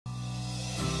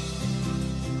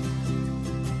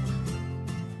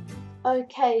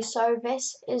Okay, so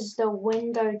this is the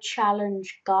window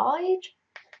challenge guide.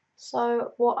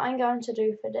 So what I'm going to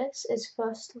do for this is,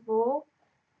 first of all,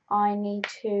 I need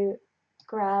to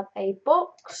grab a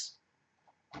box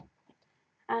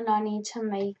and I need to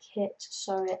make it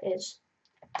so it is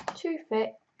too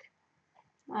thick.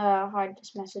 Hide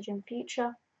this message in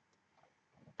future.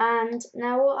 And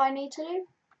now what I need to do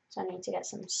is I need to get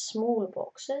some smaller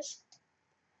boxes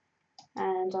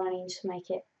and I need to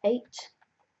make it 8.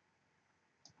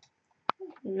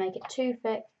 Make it too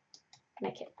thick,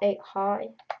 make it 8 high.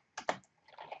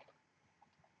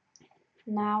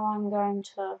 Now I'm going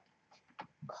to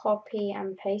copy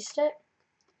and paste it,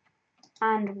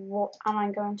 and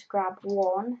I'm going to grab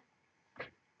one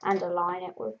and align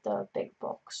it with the big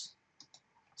box.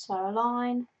 So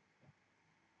align,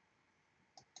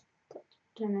 put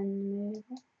them in the middle,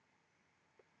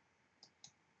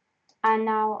 and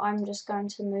now I'm just going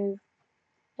to move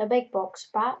the big box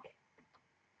back.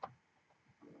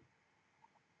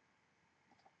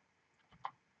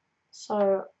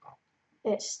 So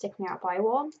it's sticking out by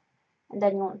 1, and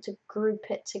then you want to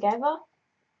group it together,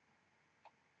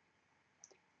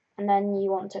 and then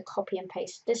you want to copy and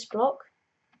paste this block,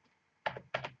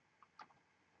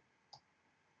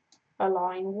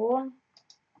 align 1,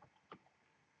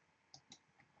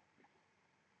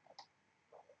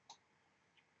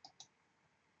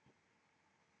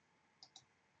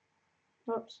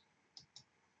 oops,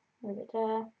 move it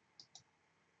there.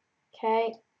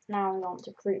 Okay, now we want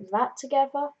to group that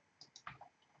together.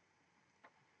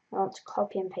 I want to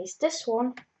copy and paste this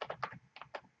one.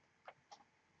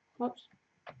 Oops.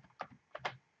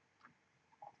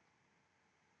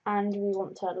 And we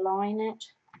want to align it.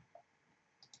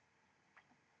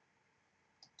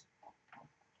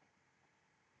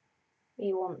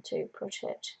 We want to put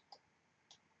it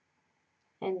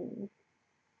in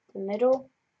the middle.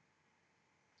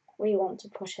 We want to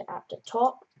put it at the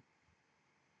top.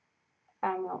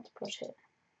 And we want to put it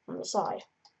on the side.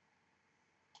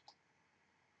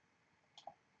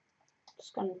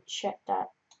 Just going to check that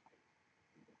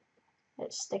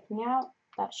it's sticking out.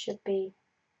 That should be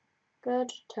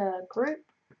good to group.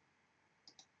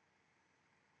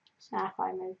 So now if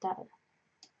I move that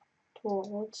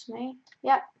towards me,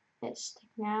 yep, it's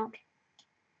sticking out,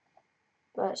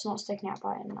 but it's not sticking out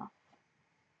by enough.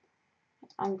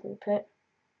 Ungroup it.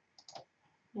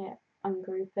 Yeah,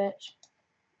 ungroup it.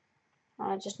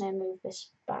 I just need to move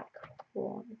this back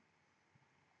 1.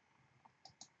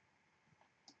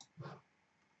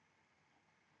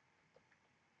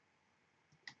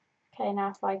 Okay, now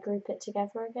if I group it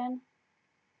together again,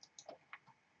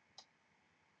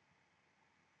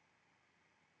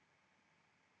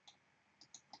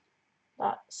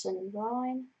 that's in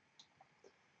line,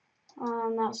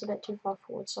 and that's a bit too far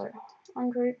forward, so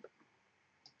ungroup,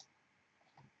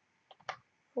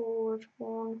 forward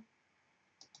 1,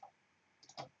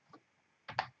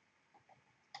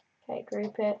 okay,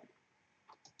 group it.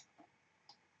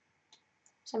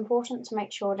 It's important to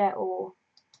make sure they're all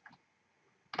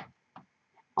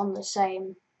on the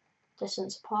same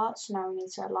distance apart, so now we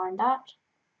need to align that,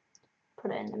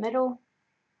 put it in the middle,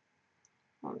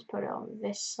 I want to put it on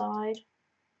this side,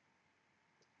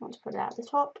 I want to put it at the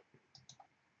top,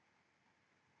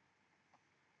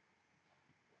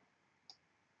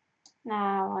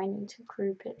 now I need to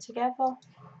group it together,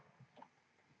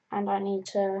 and I need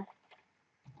to,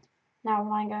 now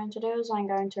what I'm going to do is I'm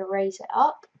going to raise it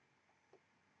up,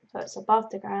 so it's above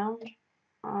the ground.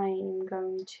 I'm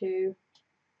going to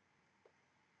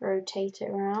rotate it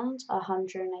around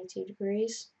 180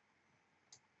 degrees.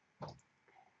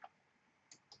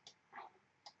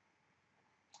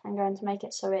 I'm going to make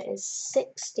it so it is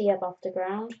 60 above the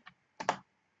ground.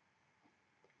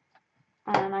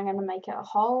 And I'm going to make it a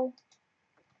hole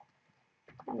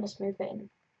and just move it in.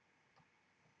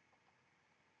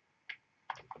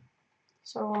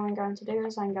 So what I'm going to do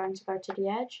is I'm going to go to the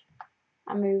edge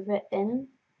and move it in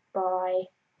by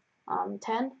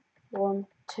 10. 1,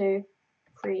 2,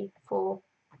 3, 4,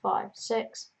 5,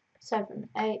 6, 7,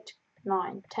 8,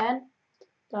 9, 10.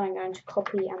 Then I'm going to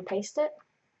copy and paste it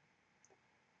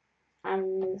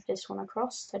and move this one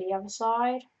across to the other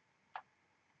side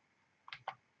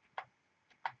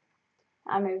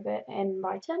and move it in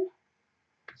by 10.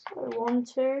 So 1,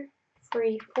 2,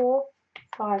 3, 4,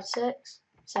 5, 6,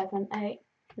 7, 8,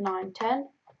 9, 10.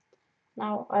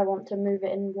 Now I want to move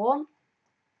it in 1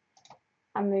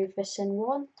 and move this in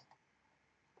 1.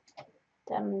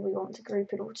 Then we want to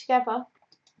group it all together.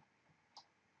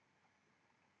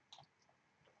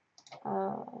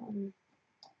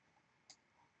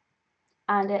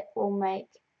 And it will make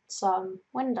some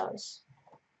windows.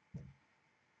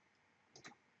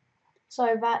 So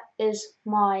that is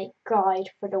my guide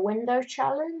for the window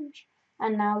challenge,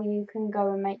 and now you can go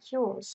and make yours.